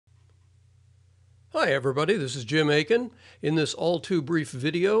Hi everybody, this is Jim Aiken. In this all too brief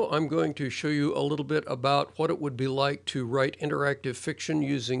video, I'm going to show you a little bit about what it would be like to write interactive fiction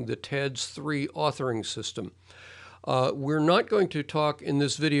using the TADS3 authoring system. We're not going to talk in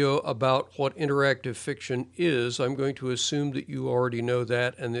this video about what interactive fiction is. I'm going to assume that you already know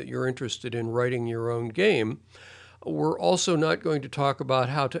that and that you're interested in writing your own game. We're also not going to talk about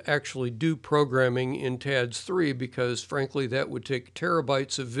how to actually do programming in TADS3 because, frankly, that would take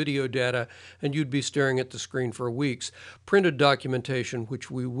terabytes of video data and you'd be staring at the screen for weeks. Printed documentation,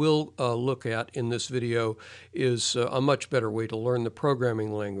 which we will look at in this video, is a much better way to learn the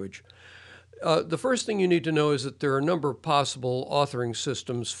programming language. The first thing you need to know is that there are a number of possible authoring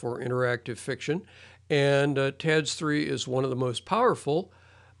systems for interactive fiction, and TADS3 is one of the most powerful.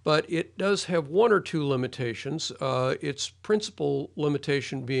 But it does have one or two limitations. Its principal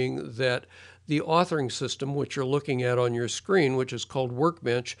limitation being that the authoring system, which you're looking at on your screen, which is called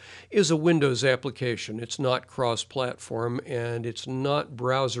Workbench, is a Windows application. It's not cross-platform and it's not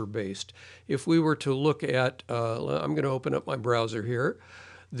browser-based. If we were to look at, I'm going to open up my browser here.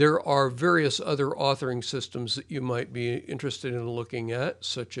 There are various other authoring systems that you might be interested in looking at,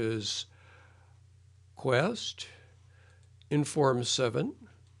 such as Quest, Inform 7,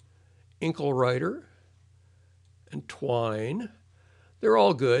 Inklewriter, and Twine. They're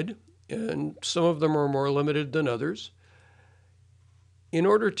all good, and some of them are more limited than others. In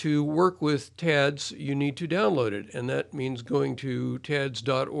order to work with TADS, you need to download it, and that means going to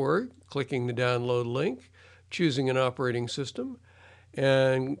tads.org, clicking the download link, choosing an operating system,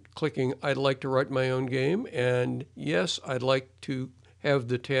 and clicking I'd like to write my own game, and yes, I'd like to have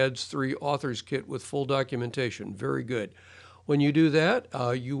the TADS3 Authors Kit with full documentation. Very good. When you do that,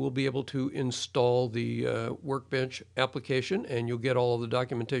 you will be able to install the Workbench application and you'll get all of the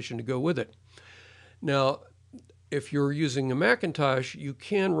documentation to go with it. Now, if you're using a Macintosh, you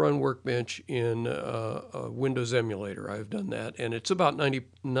can run Workbench in a Windows emulator. I've done that, and it's about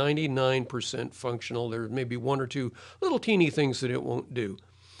 99% functional. There may be one or two little teeny things that it won't do.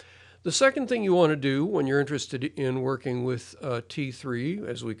 The second thing you want to do when you're interested in working with T3,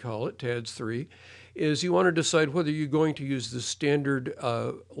 as we call it, TADS3, is you want to decide whether you're going to use the standard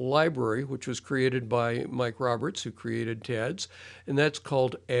library, which was created by Mike Roberts, who created TADS, and that's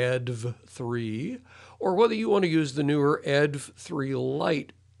called ADV3, or whether you want to use the newer ADV3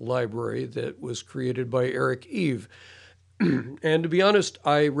 Lite library that was created by Eric Eve. And to be honest,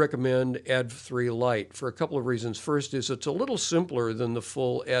 I recommend ADV3 Lite for a couple of reasons. First is it's a little simpler than the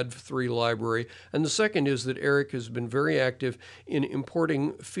full ADV3 library. And the second is that Eric has been very active in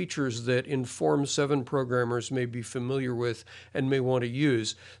importing features that Inform 7 programmers may be familiar with and may want to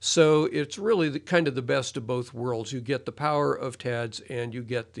use. So it's really kind of the best of both worlds. You get the power of TADS and you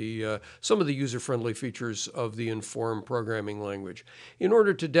get the some of the user-friendly features of the Inform programming language. In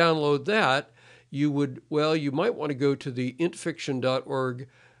order to download that, you might want to go to the intfiction.org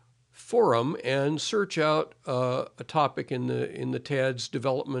forum and search out a topic in the TADS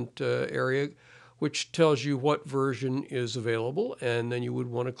development area, which tells you what version is available, and then you would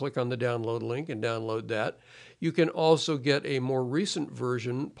want to click on the download link and download that. You can also get a more recent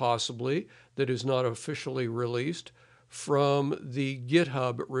version, possibly, that is not officially released from the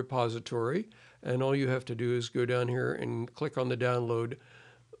GitHub repository, and all you have to do is go down here and click on the download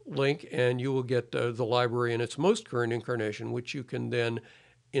link and you will get the library in its most current incarnation, which you can then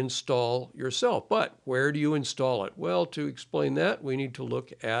install yourself. But where do you install it? Well, to explain that, we need to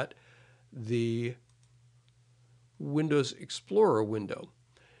look at the Windows Explorer window.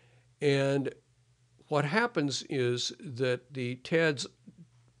 And what happens is that the TADS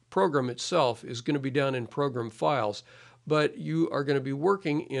program itself is going to be down in program files, but you are going to be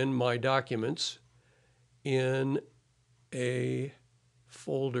working in My Documents in a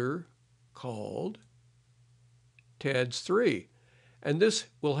folder called TADS3. And this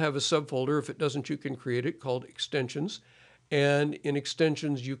will have a subfolder. If it doesn't, you can create it, called Extensions. And in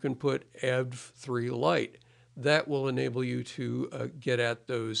Extensions, you can put ADV3 Lite. That will enable you to get at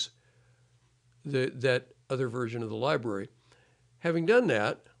that other version of the library. Having done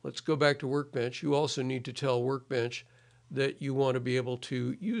that, let's go back to Workbench. You also need to tell Workbench that you want to be able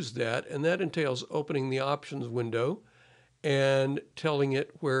to use that, and that entails opening the options window and telling it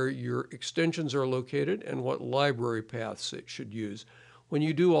where your extensions are located and what library paths it should use. When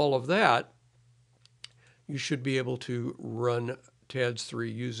you do all of that, you should be able to run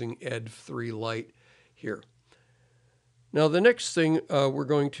TADS3 using ADV3 Lite here. Now, the next thing we're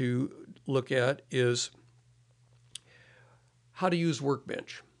going to look at is how to use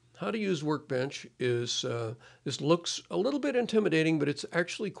Workbench. How to use Workbench is, this looks a little bit intimidating, but it's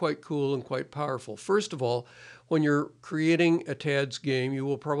actually quite cool and quite powerful. First of all, When you're creating a TADS game, you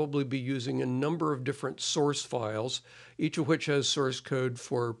will probably be using a number of different source files, each of which has source code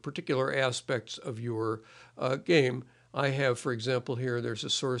for particular aspects of your game. I have, for example, here, there's a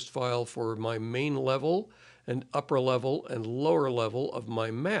source file for my main level and upper level and lower level of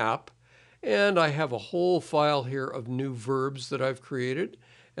my map. And I have a whole file here of new verbs that I've created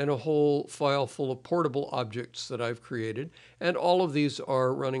and a whole file full of portable objects that I've created. And all of these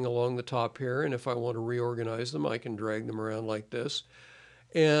are running along the top here. And if I want to reorganize them, I can drag them around like this.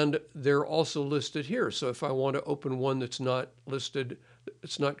 And they're also listed here. So if I want to open one that's not listed,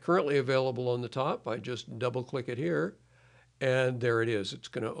 it's not currently available on the top, I just double click it here. And there it is. It's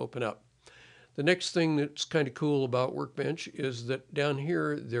going to open up. The next thing that's kind of cool about Workbench is that down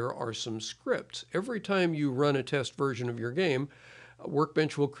here there are some scripts. Every time you run a test version of your game,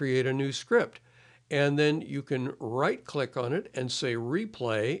 Workbench will create a new script. And then you can right-click on it and say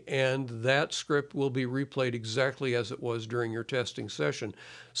replay, and that script will be replayed exactly as it was during your testing session,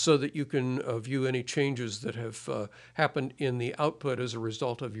 so that you can view any changes that have happened in the output as a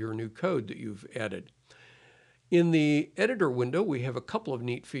result of your new code that you've added. In the editor window, we have a couple of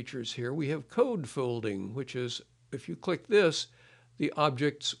neat features here. We have code folding, which is, if you click this, the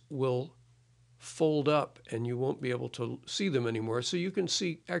objects will fold up and you won't be able to see them anymore. So you can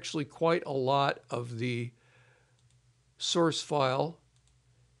see actually quite a lot of the source file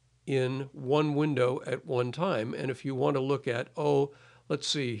in one window at one time. And if you want to look at, oh, let's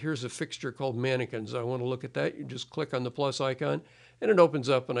see, here's a fixture called mannequins. I want to look at that. You just click on the plus icon and it opens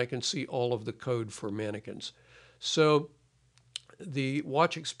up and I can see all of the code for mannequins. So the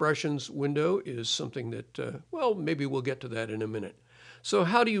watch expressions window is something that, well, maybe we'll get to that in a minute. So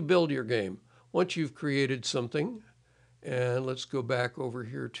how do you build your game? Once you've created something, and let's go back over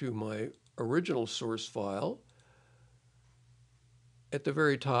here to my original source file. At the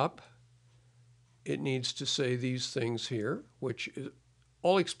very top, it needs to say these things here, which is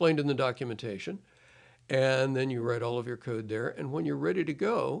all explained in the documentation. And then you write all of your code there. And when you're ready to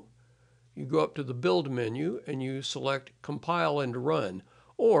go, you go up to the Build menu and you select Compile and Run.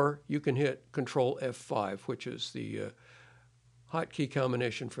 Or you can hit Control F5, which is the hotkey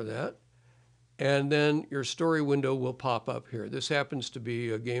combination for that. And then your story window will pop up here. This happens to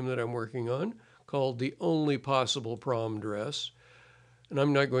be a game that I'm working on called The Only Possible Prom Dress. And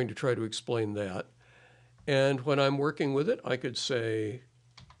I'm not going to try to explain that. And when I'm working with it, I could say,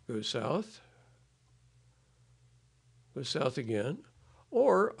 go south again.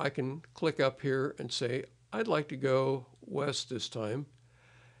 Or I can click up here and say, I'd like to go west this time.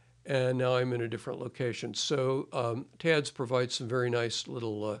 And now I'm in a different location. So TADS provides some very nice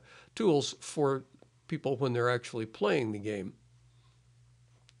little tools for people when they're actually playing the game.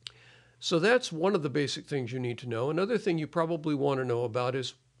 So that's one of the basic things you need to know. Another thing you probably want to know about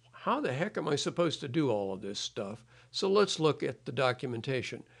is, how the heck am I supposed to do all of this stuff? So let's look at the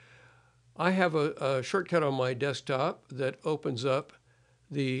documentation. I have a shortcut on my desktop that opens up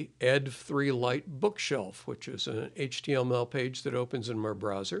the ed3 Lite bookshelf, which is an HTML page that opens in my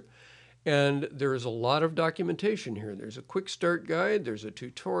browser. And there is a lot of documentation here. There's a quick start guide, there's a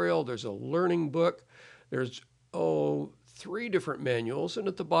tutorial, there's a learning book, there's, 3 different manuals, and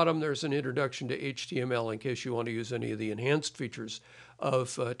at the bottom there's an introduction to HTML in case you want to use any of the enhanced features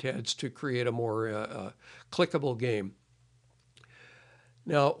of TADS to create a more clickable game.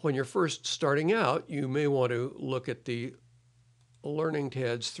 Now, when you're first starting out, you may want to look at the Learning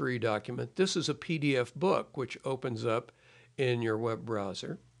TADS 3 document. This is a PDF book which opens up in your web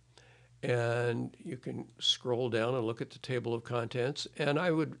browser. And you can scroll down and look at the table of contents. And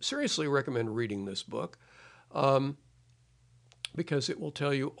I would seriously recommend reading this book because it will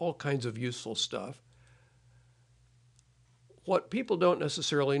tell you all kinds of useful stuff. What people don't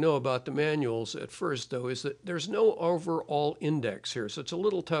necessarily know about the manuals at first, though, is that there's no overall index here. So it's a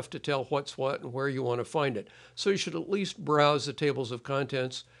little tough to tell what's what and where you want to find it. So you should at least browse the tables of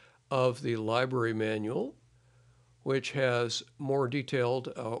contents of the library manual, which has more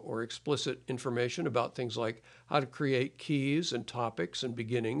detailed or explicit information about things like how to create keys and topics and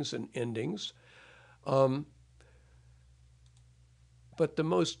beginnings and endings. But the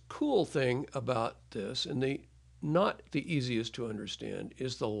most cool thing about this, and not the easiest to understand,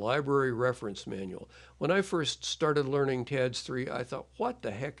 is the library reference manual. When I first started learning TADS 3, I thought, what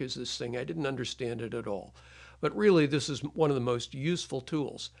the heck is this thing? I didn't understand it at all. But really, this is one of the most useful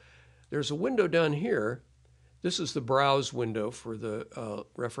tools. There's a window down here. This is the browse window for the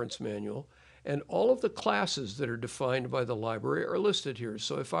reference manual. And all of the classes that are defined by the library are listed here.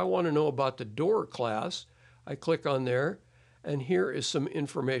 So if I want to know about the door class, I click on there, and here is some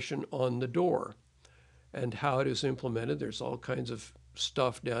information on the door and how it is implemented. There's all kinds of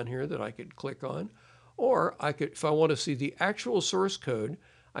stuff down here that I could click on. Or I could, if I want to see the actual source code,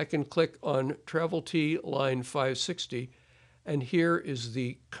 I can click on Travel T line 560, and here is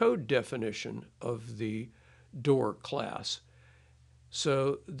the code definition of the door class.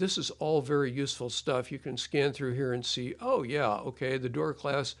 So this is all very useful stuff. You can scan through here and see, oh yeah, okay, the door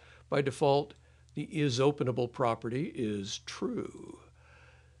class by default, the isOpenable property is true.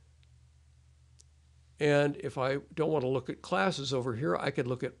 And if I don't want to look at classes over here, I could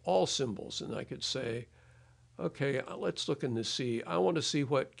look at all symbols, and I could say, okay, let's look in the C. I want to see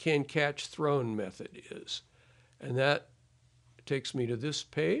what can-catch-thrown method is. And that takes me to this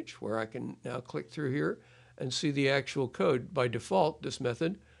page where I can now click through here and see the actual code. By default, this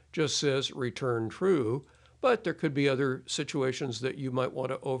method just says return true, but there could be other situations that you might want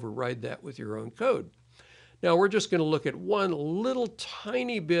to override that with your own code. Now we're just going to look at one little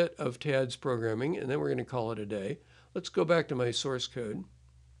tiny bit of TADS programming, and then we're going to call it a day. Let's go back to my source code.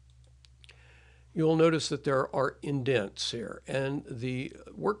 You'll notice that there are indents here, and the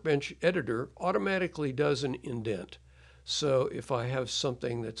Workbench editor automatically does an indent. So if I have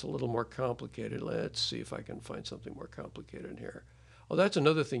something that's a little more complicated, let's see if I can find something more complicated here. Oh, that's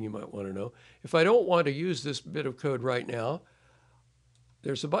another thing you might want to know. If I don't want to use this bit of code right now,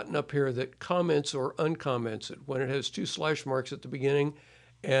 there's a button up here that comments or uncomments it. When it has two slash marks at the beginning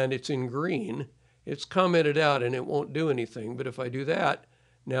and it's in green, it's commented out and it won't do anything. But if I do that,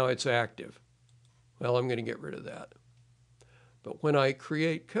 now it's active. Well, I'm going to get rid of that. But when I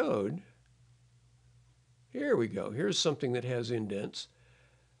create code, here we go. Here's something that has indents.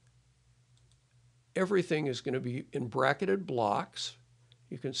 Everything is going to be in bracketed blocks.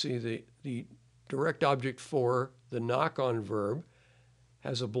 You can see the direct object for the knock-on verb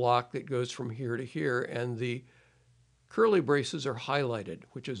has a block that goes from here to here, and the curly braces are highlighted,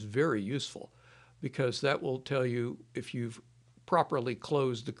 which is very useful because that will tell you if you've properly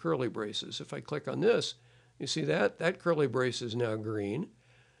closed the curly braces. If I click on this, you see that curly brace is now green.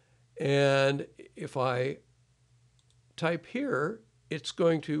 And if I type here, it's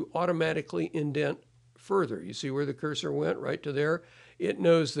going to automatically indent further. You see where the cursor went, right to there? It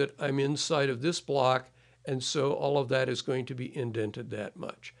knows that I'm inside of this block, and so all of that is going to be indented that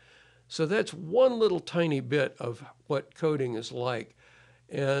much. So that's one little tiny bit of what coding is like.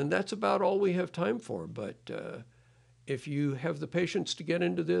 And that's about all we have time for. But if you have the patience to get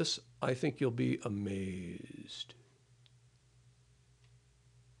into this, I think you'll be amazed.